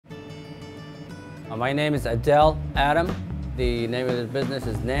My name is Adele Adam. The name of the business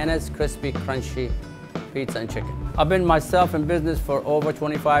is Nana's Krispy Krunchy Pizza and Chicken. I've been myself in business for over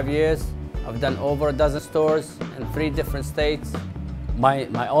 25 years. I've done over a dozen stores in 3 different states.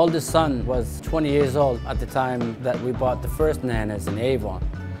 My oldest son was 20 years old at the time that we bought the first Nana's in Avon.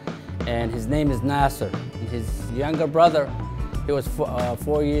 And his name is Nasser. And his younger brother, he was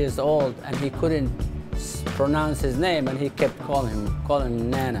 4 years old and he couldn't pronounce his name and he kept calling him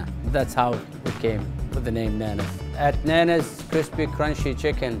Nana. That's how we came with the name Nana's. At Nana's Krispy Krunchy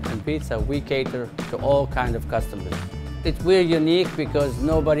Chicken and Pizza, we cater to all kinds of customers. We're unique because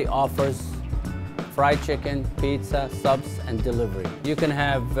nobody offers fried chicken, pizza, subs, and delivery. You can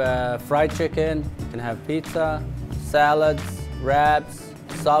have fried chicken, you can have pizza, salads, wraps,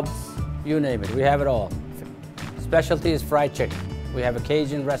 subs, you name it, we have it all. Specialty is fried chicken. We have a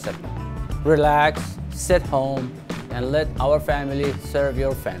Cajun recipe. Relax, sit home, and let our family serve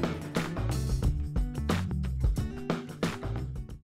your family.